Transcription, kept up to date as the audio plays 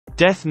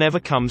Death never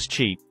comes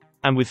cheap.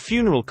 And with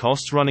funeral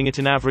costs running at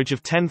an average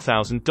of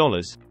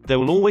 $10,000, there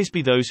will always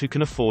be those who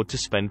can afford to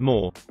spend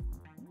more.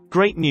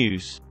 Great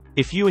news!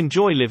 If you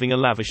enjoy living a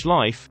lavish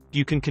life,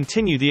 you can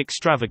continue the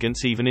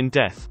extravagance even in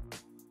death.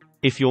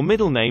 If your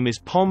middle name is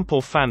Pomp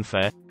or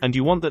Fanfare, and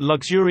you want that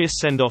luxurious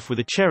send-off with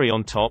a cherry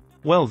on top,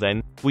 well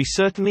then, we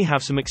certainly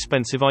have some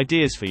expensive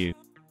ideas for you.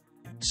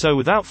 So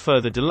without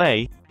further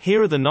delay,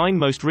 here are the 9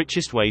 most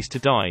richest ways to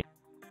die.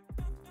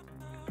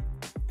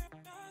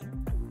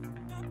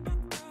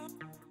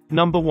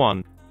 Number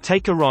 1.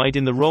 Take a ride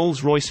in the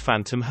Rolls-Royce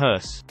Phantom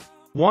hearse.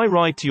 Why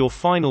ride to your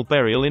final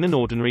burial in an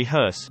ordinary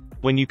hearse,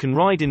 when you can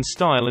ride in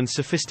style and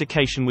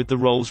sophistication with the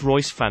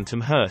Rolls-Royce Phantom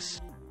hearse?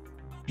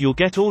 You'll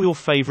get all your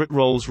favorite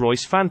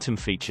Rolls-Royce Phantom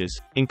features,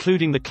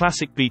 including the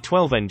classic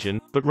B12 engine,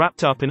 but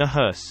wrapped up in a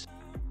hearse.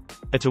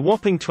 At a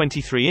whopping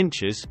 23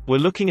 inches, we're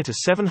looking at a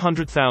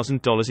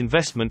 $700,000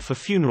 investment for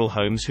funeral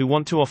homes who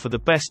want to offer the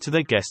best to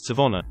their guests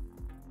of honor.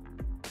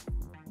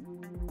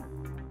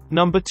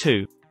 Number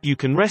 2. You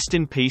can rest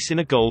in peace in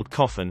a gold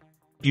coffin.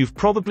 You've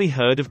probably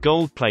heard of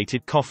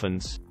gold-plated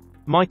coffins.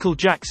 Michael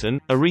Jackson,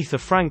 Aretha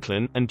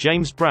Franklin, and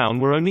James Brown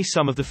were only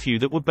some of the few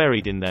that were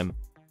buried in them.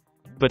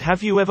 But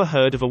have you ever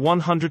heard of a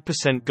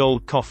 100%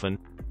 gold coffin?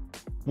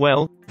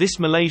 Well, this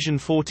Malaysian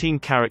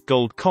 14-karat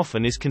gold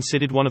coffin is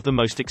considered one of the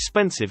most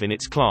expensive in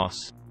its class.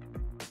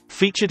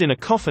 Featured in a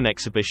coffin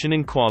exhibition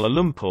in Kuala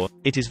Lumpur,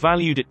 it is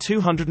valued at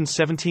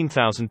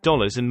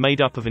 $217,000 and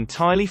made up of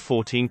entirely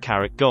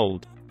 14-karat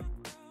gold.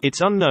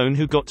 It's unknown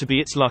who got to be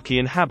its lucky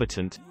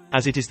inhabitant,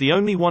 as it is the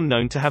only one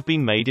known to have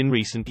been made in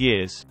recent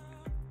years.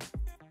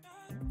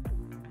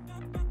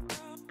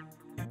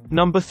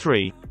 Number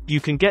 3. You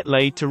can get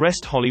laid to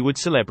rest Hollywood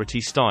celebrity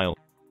style.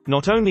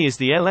 Not only is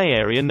the LA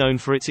area known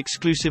for its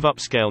exclusive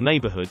upscale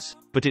neighborhoods,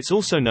 but it's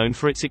also known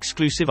for its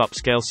exclusive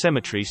upscale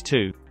cemeteries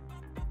too.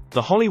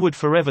 The Hollywood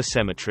Forever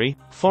Cemetery,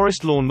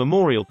 Forest Lawn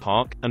Memorial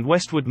Park, and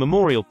Westwood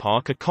Memorial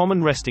Park are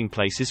common resting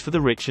places for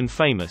the rich and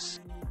famous.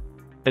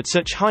 At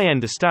such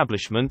high-end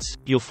establishments,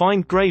 you'll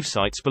find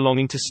gravesites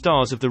belonging to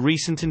stars of the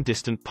recent and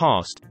distant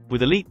past,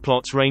 with elite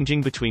plots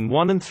ranging between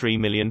 $1 and $3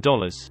 million.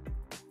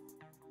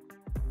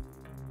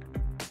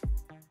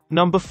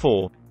 Number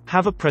 4.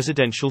 Have a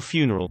presidential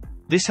funeral.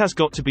 This has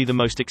got to be the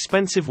most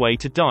expensive way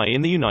to die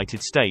in the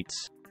United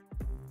States.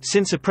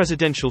 Since a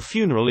presidential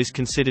funeral is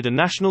considered a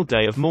national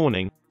day of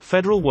mourning,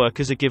 federal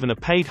workers are given a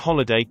paid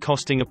holiday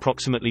costing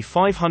approximately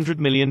 $500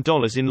 million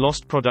in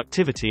lost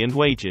productivity and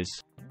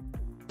wages.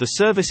 The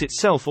service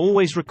itself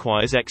always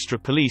requires extra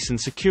police and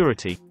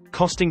security,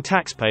 costing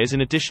taxpayers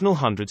an additional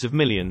hundreds of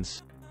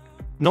millions.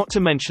 Not to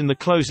mention the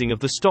closing of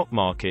the stock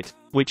market,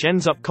 which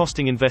ends up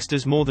costing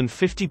investors more than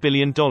 $50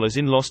 billion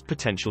in lost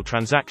potential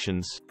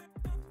transactions.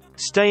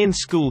 Stay in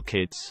school,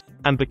 kids,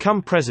 and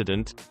become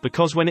president,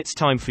 because when it's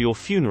time for your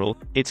funeral,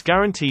 it's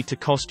guaranteed to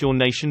cost your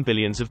nation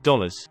billions of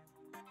dollars.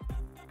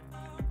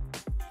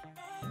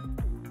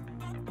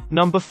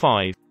 Number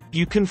 5.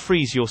 You can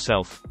freeze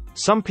yourself.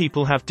 Some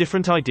people have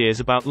different ideas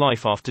about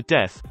life after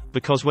death,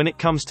 because when it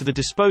comes to the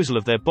disposal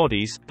of their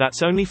bodies,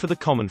 that's only for the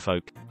common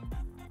folk.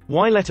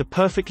 Why let a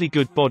perfectly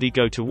good body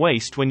go to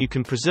waste when you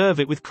can preserve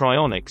it with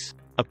cryonics,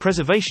 a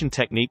preservation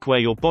technique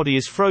where your body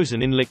is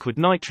frozen in liquid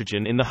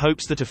nitrogen in the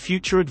hopes that a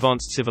future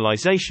advanced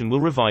civilization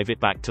will revive it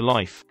back to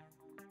life?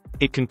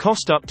 It can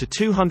cost up to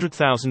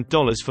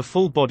 $200,000 for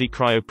full body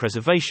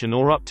cryopreservation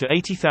or up to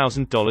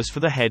 $80,000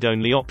 for the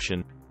head-only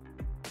option.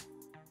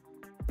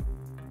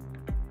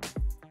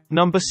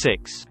 Number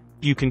 6.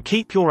 You can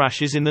keep your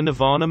ashes in the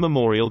Nirvana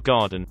Memorial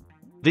Garden.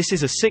 This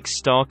is a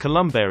 6-star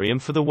columbarium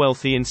for the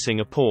wealthy in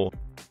Singapore.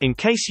 In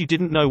case you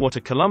didn't know what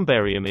a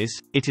columbarium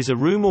is, it is a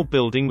room or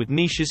building with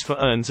niches for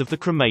urns of the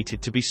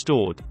cremated to be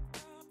stored.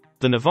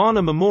 The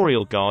Nirvana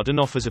Memorial Garden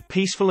offers a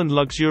peaceful and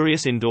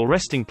luxurious indoor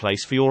resting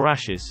place for your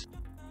ashes.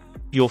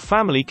 Your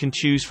family can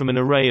choose from an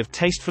array of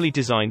tastefully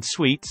designed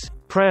suites,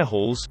 prayer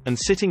halls, and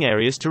sitting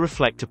areas to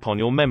reflect upon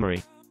your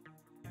memory.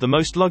 The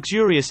most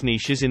luxurious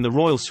niches in the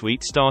Royal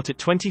Suite start at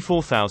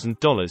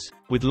 $24,000,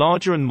 with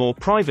larger and more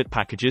private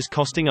packages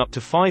costing up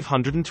to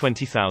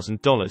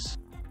 $520,000.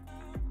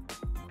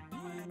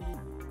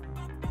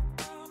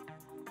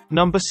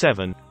 Number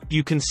 7.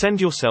 You can send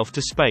yourself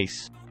to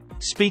space.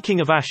 Speaking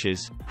of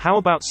ashes, how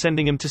about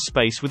sending them to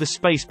space with a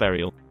space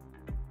burial?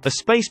 A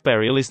space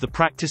burial is the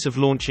practice of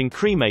launching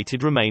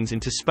cremated remains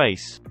into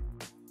space.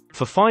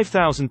 For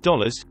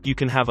 $5,000, you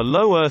can have a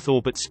low Earth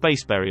orbit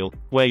space burial,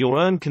 where your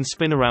urn can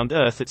spin around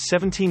Earth at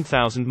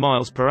 17,000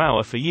 miles per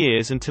hour for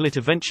years until it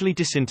eventually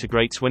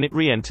disintegrates when it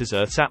re-enters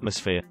Earth's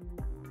atmosphere.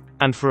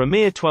 And for a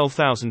mere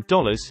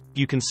 $12,000,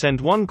 you can send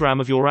 1 gram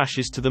of your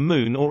ashes to the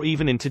moon or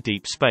even into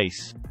deep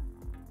space.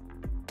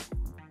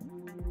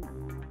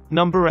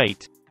 Number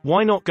 8.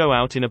 Why not go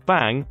out in a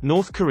bang,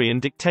 North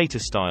Korean dictator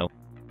style?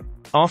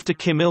 After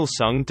Kim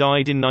Il-sung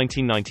died in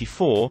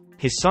 1994,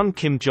 his son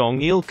Kim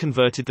Jong-il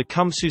converted the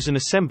Kumsusan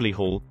Assembly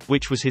Hall,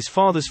 which was his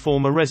father's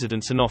former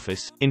residence and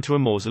office, into a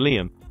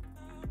mausoleum.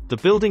 The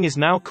building is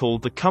now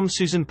called the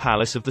Kumsusan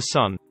Palace of the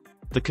Sun.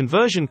 The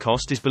conversion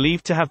cost is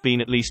believed to have been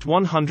at least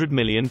 $100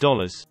 million.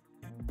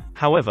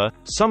 However,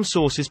 some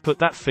sources put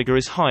that figure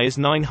as high as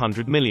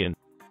 900 million.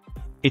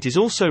 It is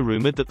also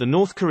rumored that the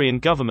North Korean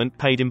government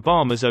paid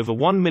embalmers over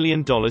 $1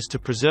 million to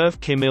preserve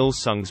Kim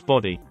Il-sung's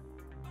body.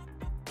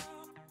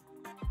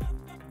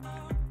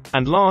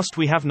 And last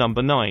we have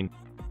number 9.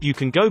 You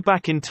can go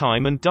back in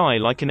time and die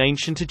like an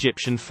ancient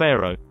Egyptian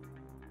pharaoh.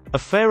 A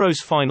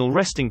pharaoh's final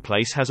resting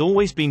place has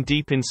always been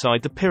deep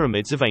inside the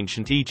pyramids of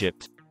ancient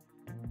Egypt.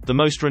 The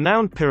most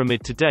renowned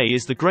pyramid today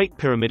is the Great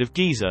Pyramid of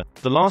Giza,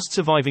 the last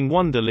surviving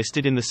wonder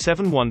listed in the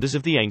 7 wonders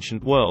of the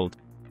ancient world.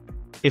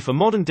 If a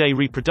modern-day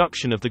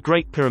reproduction of the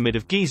Great Pyramid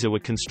of Giza were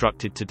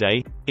constructed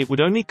today, it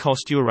would only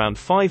cost you around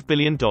 $5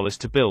 billion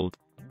to build.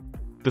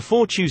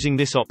 Before choosing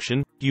this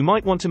option, you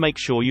might want to make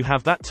sure you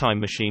have that time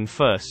machine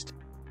first.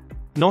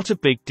 Not a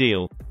big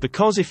deal,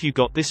 because if you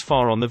got this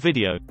far on the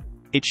video,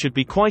 it should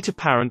be quite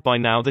apparent by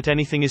now that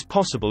anything is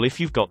possible if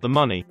you've got the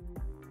money.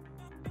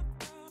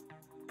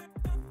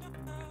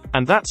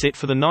 And that's it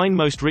for the 9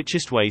 most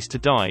richest ways to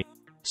die.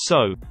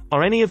 So,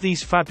 are any of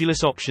these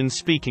fabulous options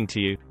speaking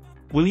to you?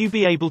 Will you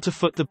be able to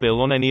foot the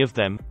bill on any of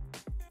them?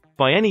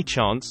 By any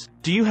chance,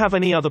 do you have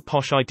any other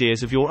posh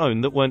ideas of your own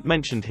that weren't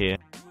mentioned here?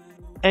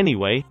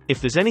 Anyway, if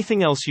there's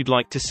anything else you'd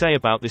like to say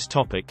about this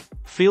topic,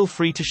 feel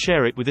free to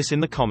share it with us in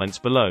the comments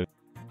below.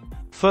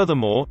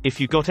 Furthermore, if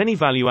you got any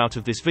value out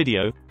of this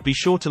video, be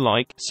sure to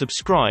like,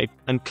 subscribe,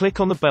 and click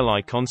on the bell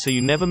icon so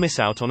you never miss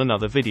out on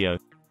another video.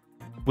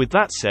 With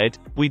that said,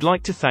 we'd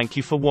like to thank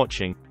you for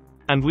watching.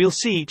 And we'll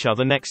see each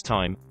other next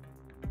time.